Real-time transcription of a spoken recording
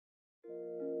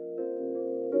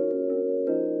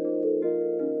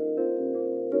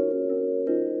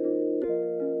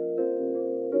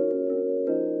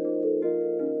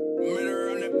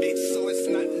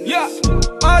Yeah.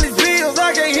 All these bills,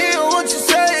 I can't hear what you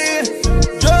saying.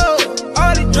 Drugs,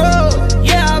 all these drugs.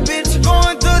 Yeah, I bitch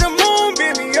going to the moon,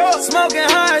 beat me up. Smoking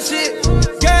high shit.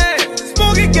 Gas,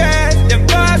 smoking gas, that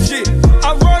fire shit.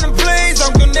 I run them planes,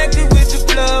 I'm connected with the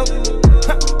club.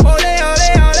 Ole, ole,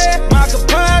 ole, my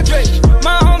compadre.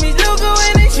 My homies look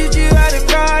and they shit you out in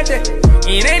broad day.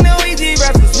 It ain't no easy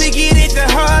rap, cause we get it the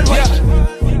hard way.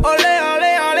 Yeah. Ole,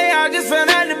 ole, ole, I just found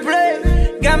out to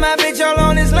play. Got my bitch all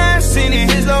on his line, seen in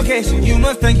his location. You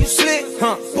must think you slick,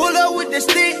 huh? Pull up with the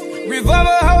stick,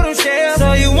 revolver, hold him shell,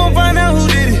 so you won't find out who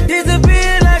did it.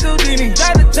 Disappear like Houdini,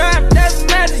 got the time, that's a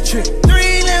magic trick.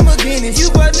 3 Lamborghinis, you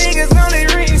but niggas only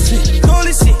written shit. Cool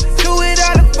as shit, do it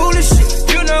all the foolish shit.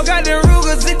 You know got the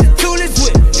Rugers with the toolers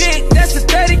with. Dick, that's a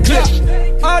 30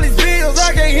 clip. All these bills,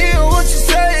 I can't hear what you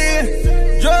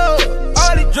saying. Drugs,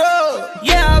 all these drugs.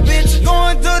 Yeah, bitch,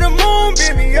 going to the moon,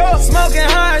 beat me up. Smoking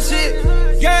high shit.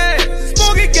 Gas,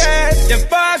 smoking gas, that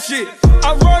fire shit.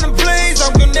 I run them planes,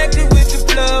 I'm connected with the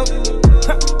club.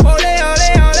 Ole, ole,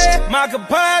 ole, my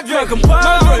compadre. My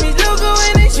homies look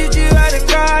and they shit you out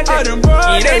in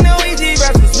broad day. It ain't no easy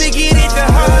rap, cause we get it the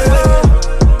hard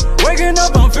way. Waking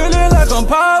up, I'm feeling like I'm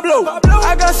Pablo.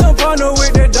 I got some partner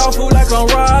with that dog food like I'm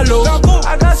Rollo.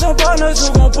 I got some partners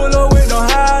who gon' pull up with no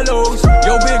high-lows.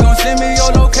 Yo, bitch gon' send me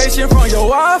your location from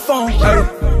your iPhone. Hey,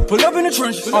 pull up in the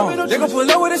trenches. They gon' pull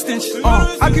up with extensions.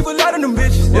 I keep a lot of them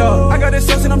bitches. Yeah, I got that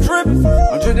sauce and I'm drippin'.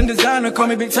 I'm drippin' designer, call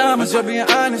me big time. I'm just being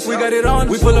honest. We got it on.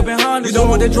 We pull up in Honda. You don't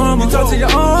want that drama. You talk to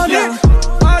your own. Yeah.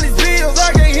 All these bills,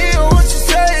 I can't hear what you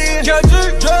saying. Yeah,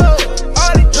 drugs.